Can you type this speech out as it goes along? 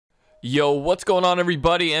Yo, what's going on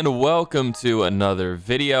everybody, and welcome to another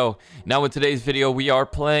video. Now in today's video we are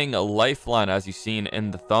playing Lifeline, as you've seen in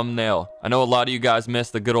the thumbnail. I know a lot of you guys miss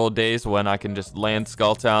the good old days when I can just land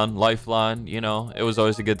Skulltown, Lifeline, you know, it was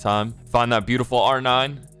always a good time. Find that beautiful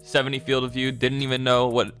R9, 70 field of view, didn't even know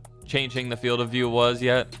what changing the field of view was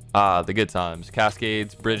yet. The good times,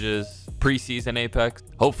 cascades, bridges, preseason Apex.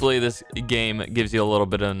 Hopefully this game gives you a little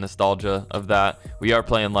bit of nostalgia of that. We are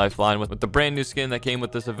playing Lifeline with the brand new skin that came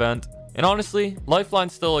with this event. And honestly,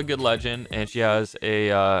 Lifeline's still a good legend, and she has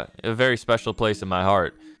a very special place in my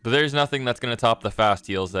heart. But there's nothing that's going to top the fast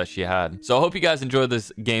heals that she had. So I hope you guys enjoyed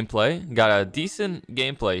this gameplay. Got a decent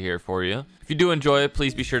gameplay here for you. If you do enjoy it,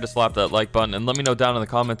 please be sure to slap that like button and let me know down in the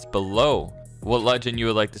comments below what legend you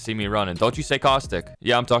would like to see me run. And don't you say Caustic.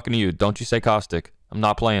 Yeah, I'm talking to you. Don't you say Caustic. I'm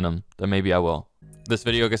not playing them. Then maybe I will. This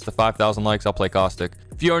video gets to 5,000 likes, I'll play Caustic.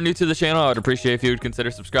 If you are new to the channel, I would appreciate if you would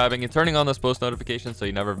consider subscribing and turning on those post notifications so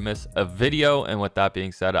you never miss a video. And with that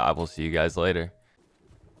being said, I will see you guys later.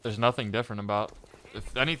 There's nothing different about,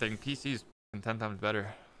 if anything, PC's 10 times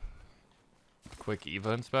better. Quick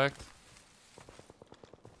EVA inspect.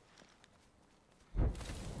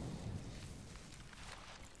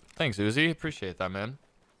 Thanks, Uzi. Appreciate that, man.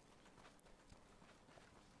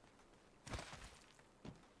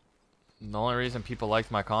 The only reason people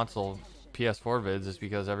liked my console PS4 vids is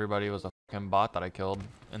because everybody was a fucking bot that I killed,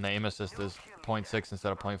 and the aim assist is 0.6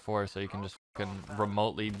 instead of 0.4, so you can just fucking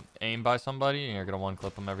remotely aim by somebody and you're gonna one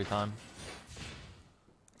clip them every time.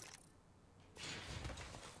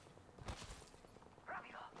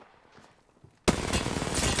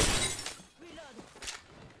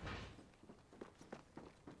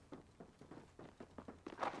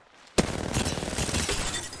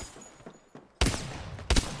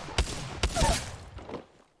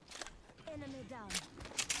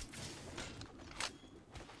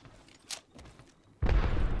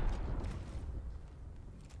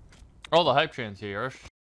 Oh, the hype train's here.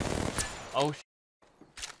 Oh,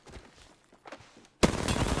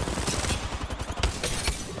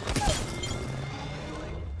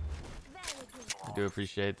 I do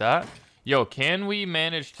appreciate that. Yo, can we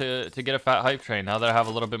manage to get a fat hype train now that I have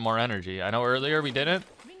a little bit more energy? I know earlier we didn't,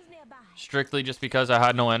 strictly just because I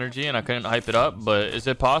had no energy and I couldn't hype it up, but is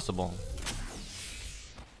it possible?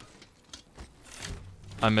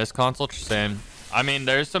 I miss console, same. I mean,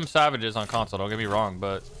 there's some savages on console, don't get me wrong,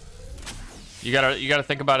 but you gotta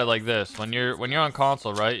think about it like this. When you're on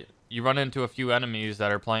console, right, you run into a few enemies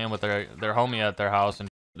that are playing with their homie at their house, and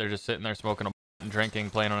they're just sitting there smoking and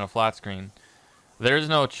drinking, playing on a flat screen. There's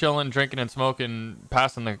no chilling, drinking, and smoking,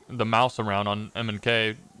 passing the mouse around on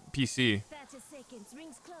M&K PC.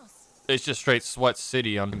 It's just straight sweat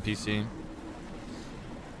city on PC.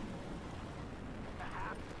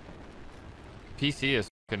 PC is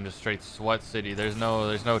just straight sweat city. There's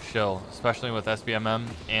no chill, especially with SBMM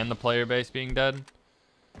and the player base being dead.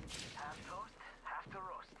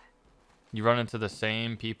 You run into the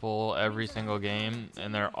same people every single game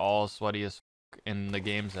and they're all sweaty as fuck, and the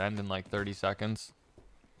games end in like 30 seconds.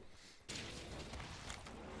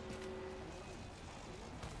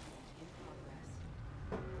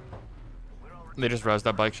 They just rezzed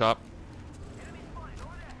that bike shop.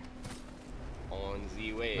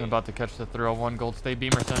 I'm about to catch the 301 Gold State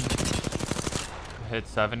Beamerson. Hit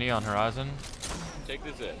 70 on Horizon. Take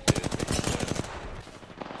this in, dude.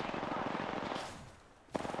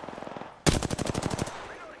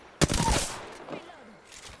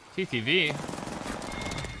 TTV.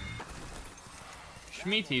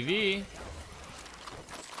 Shmee TV.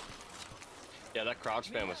 Yeah, that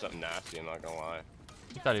crouch spam was something nasty, I'm not gonna lie.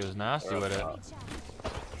 I thought he was nasty with it.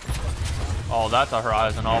 Oh, that's a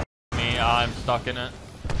Horizon. All me. I'm stuck in it.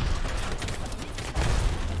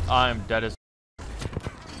 I'm dead as.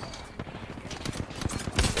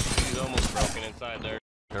 He's almost broken inside there.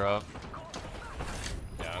 You're up.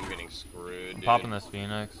 Yeah, I'm getting screwed, dude. Popping this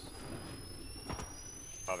Phoenix.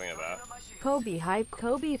 Popping at that. Kobi hype,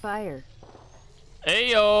 Kobi fire.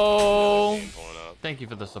 Ayo! Thank you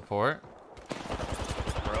for the support.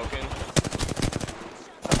 Broken.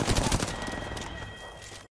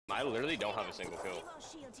 I literally don't have a single kill.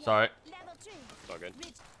 Sorry. It's all good.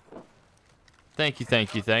 Thank you,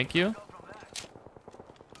 thank you, thank you.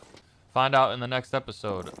 Find out in the next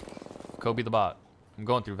episode. Kobe the bot. I'm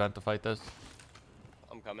going through vent to fight this.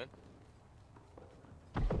 I'm coming.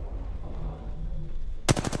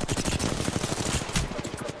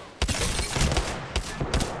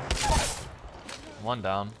 One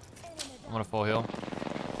down. I'm gonna full heal.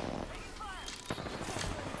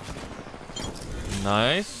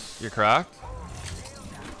 Nice. You're cracked.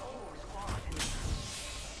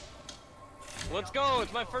 Let's go.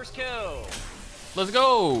 It's my first kill. Let's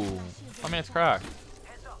go. My man's cracked. I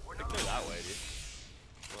think they're that way,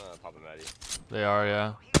 dude. Pop a Maddie. They are,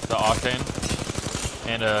 yeah. The Octane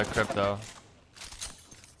and a Crypto.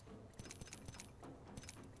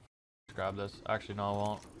 Grab this. Actually, no, I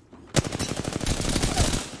won't.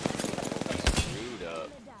 Screwed up.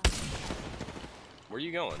 Where are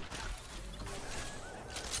you going?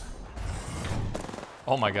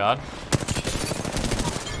 Oh my god.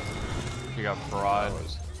 You got fried. That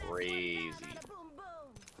was crazy.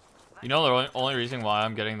 You know the only reason why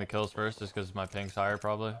I'm getting the kills first is because my ping's higher,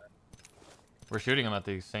 probably. We're shooting them at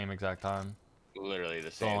the same exact time. Literally the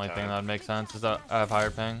The same only time. thing that would make sense is that I have higher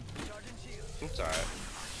ping. It's alright.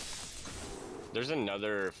 There's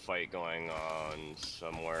another fight going on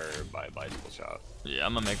somewhere by a bicycle shop. Yeah,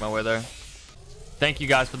 I'm gonna make my way there. Thank you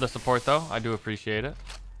guys for the support, though. I do appreciate it.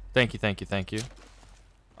 Thank you, thank you, thank you.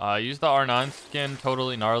 Use the R9 skin,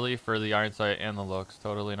 totally gnarly, for the iron sight and the looks.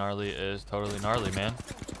 Totally gnarly is totally gnarly, man. I'm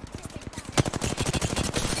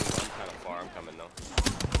kind of far. I'm coming though.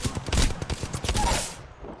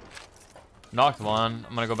 Knocked one.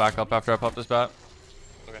 I'm gonna go back up after I pop this bat.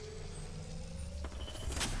 Okay.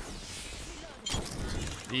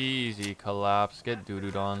 Easy collapse. Get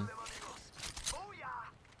doo-dooed on.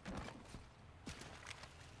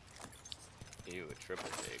 Ew, a triple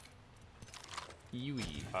take.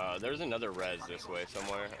 Ewy. There's another res this way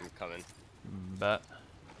somewhere. I'm coming. Bet.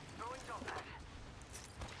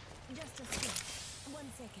 Just a second.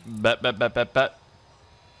 1 second. Bet, bet, bet, bet, bet.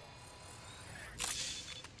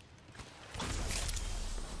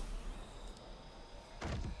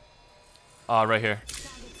 Right here.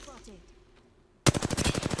 Target spotted.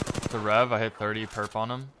 The Rev, I hit 30 perp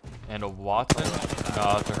on him. And a Watson?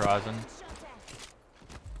 No, it's a Horizon. Shot at.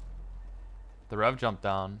 The Rev jumped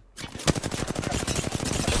down.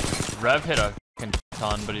 Rev hit a fucking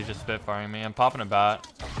ton, but he's just spitfiring me. I'm popping a bat.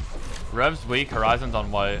 Rev's weak, Horizon's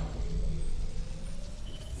on white.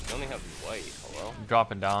 You only have white. Hello? I'm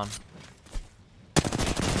dropping down.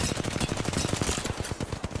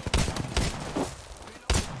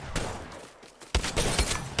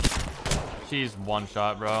 She's one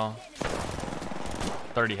shot, bro.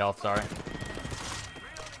 30 health, sorry.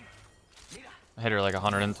 I hit her like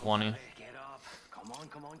 120.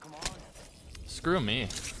 Screw me.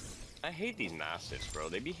 I hate these mastiffs, bro.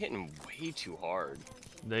 They be hitting way too hard.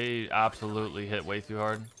 They absolutely hit way too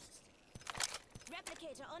hard.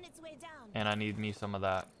 Replicator on its way down. And I need me some of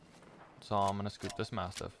that. So I'm gonna scoop this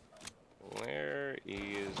Mastiff. Where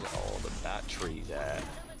is all the batteries at?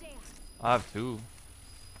 Over there. I have two.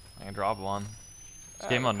 I can drop one. This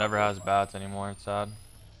game mode never has bats anymore. It's sad.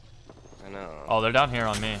 I know. Oh, they're down here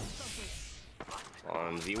on me.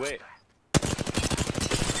 On Z-Way.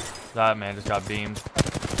 That man just got beamed.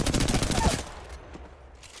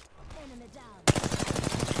 Enemy down.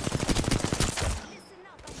 Listen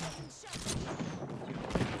up, I'm getting shot.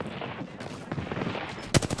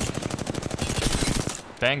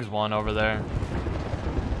 Bangs one over there.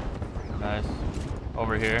 Nice.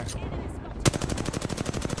 Over here. Enemy spotted.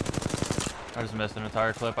 I just missed an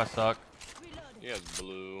entire clip. I suck. Reloading. He has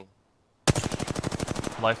blue.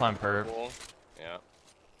 Lifeline perp. Cool. Yeah.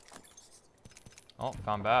 Oh,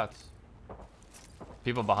 found bats.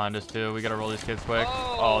 People behind us too. We gotta roll these kids quick.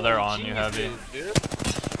 Oh, they're on you heavy. Dude.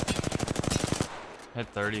 Hit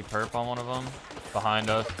 30 perp on one of them. Behind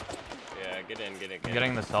us. Yeah, get in, get in, I'm get in.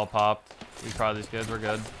 getting the cell popped. We try these kids. We're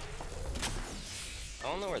good. I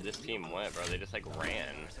don't know where this team went, bro. They just like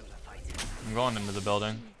ran. I'm going into the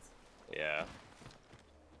building. Yeah.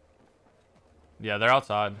 Yeah, they're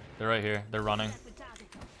outside. They're right here. They're running. The target.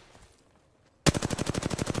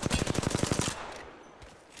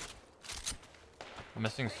 I'm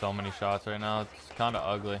missing so many shots right now. It's kind of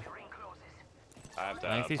ugly. I have to.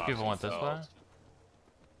 I think these pop people went this way. themselves.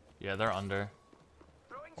 Yeah, they're under.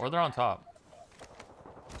 Or they're on top.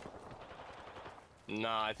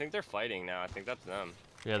 Nah, I think they're fighting now. I think that's them.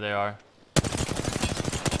 Yeah, they are. Pop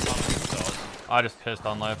themselves. I just pissed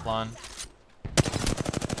on Lifeline.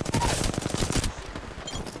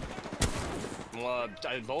 Well,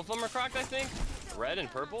 both of them are cracked, I think. Red and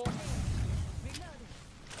purple.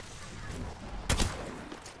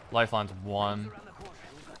 Lifeline's one.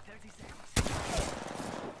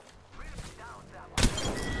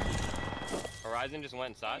 Horizon just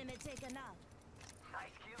went inside. Enemy taken out.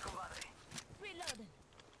 Reloading.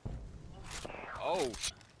 Oh,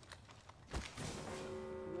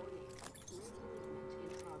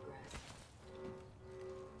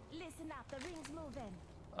 Listen up, the ring's moving.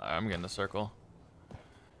 I'm getting the circle.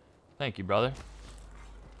 Thank you, brother.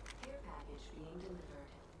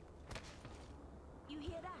 You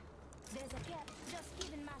hear that? There's a cap just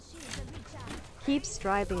giving my shield a recharge. Keep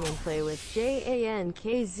striving and play with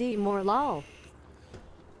JANKZ more lol.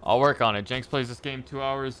 I'll work on it. Jenks plays this game 2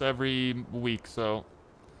 hours every week, so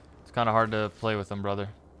it's kind of hard to play with him, brother.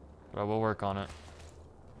 But I will work on it.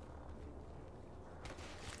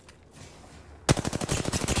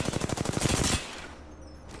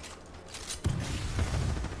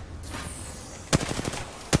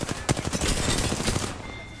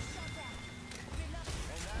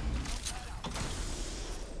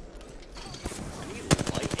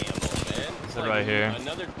 Right here.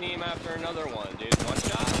 Another team after another one, dude. One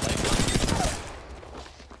shot. Like,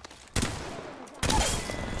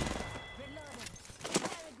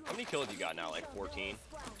 how many kills you got now? Like 14?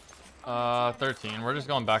 13. We're just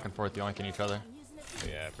going back and forth yoinking each other.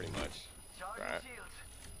 Yeah, pretty much. Right.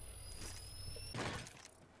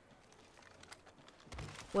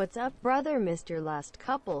 What's up, brother? Missed your last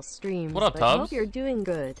couple streams. What up, but Tubbs? hope you're doing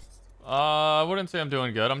good. I wouldn't say I'm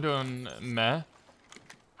doing good. I'm doing meh.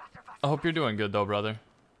 I hope you're doing good though, brother.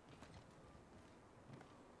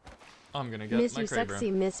 I'm gonna get Miss my you, Kraber. sexy.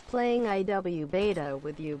 Miss playing IW beta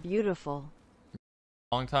with you. Beautiful.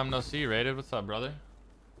 Long time no see, Rated. What's up, brother?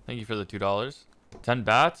 Thank you for the $2. 10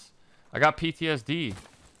 bats? I got PTSD.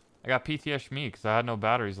 I got PTSD me because I had no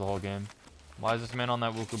batteries the whole game. Why is this man on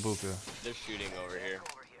that Wuku Buku? They're shooting over here.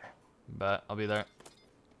 Bet. I'll be there.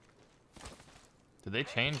 Did they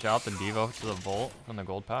change out the Devo to the Volt from the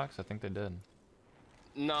gold packs? I think they did.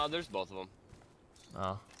 No, there's both of them.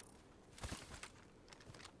 Oh.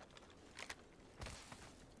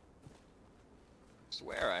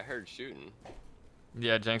 Swear I heard shooting.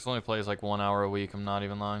 Yeah, Jenks only plays like 1 hour a week. I'm not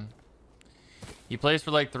even lying. He plays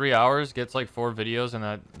for like 3 hours, gets like 4 videos in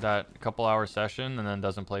that couple hour session, and then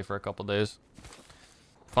doesn't play for a couple days.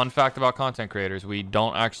 Fun fact about content creators: we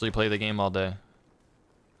don't actually play the game all day.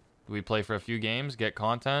 We play for a few games, get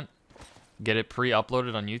content, get it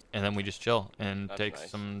pre-uploaded on YouTube, and then we just chill and take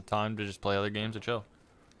some time to just play other games and chill.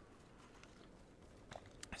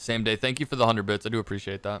 Same day. Thank you for the 100 bits. I do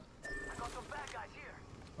appreciate that.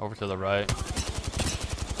 Over to the right.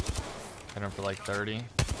 Hit him for like 30.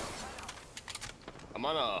 I'm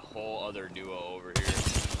on a whole other duo over here.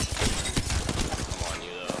 I'm on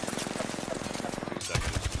you though. 2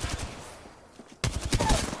 seconds.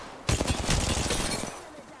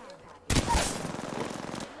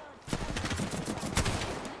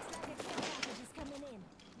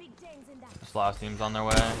 This last team's on their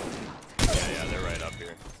way. Yeah, they're right up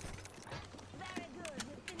here.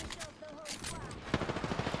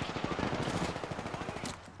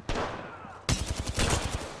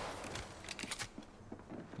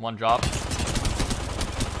 One drop.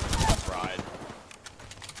 Fried.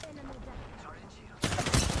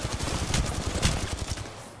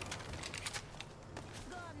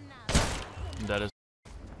 I'm dead as.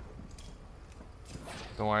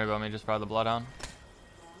 Don't worry about me, just fire the bloodhound.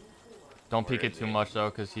 Don't peek it too much though,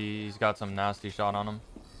 because he's got some nasty shot on him.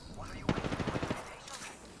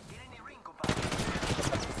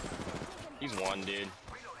 He's one, dude.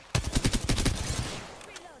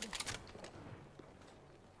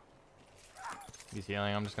 He's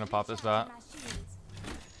healing. I'm just gonna pop this bat.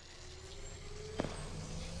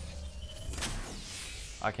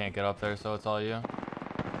 I can't get up there, so it's all you. Oh,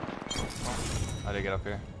 I did get up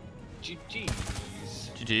here.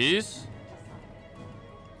 GG's. GG's.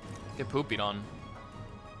 Get poopied on.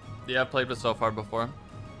 Yeah, I've played with so far before.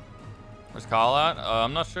 Where's Kyle at?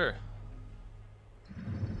 I'm not sure.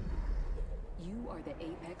 You are the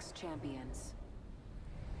Apex champions.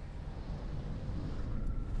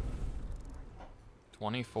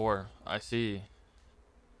 24. I see.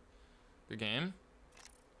 Good game.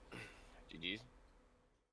 GG's.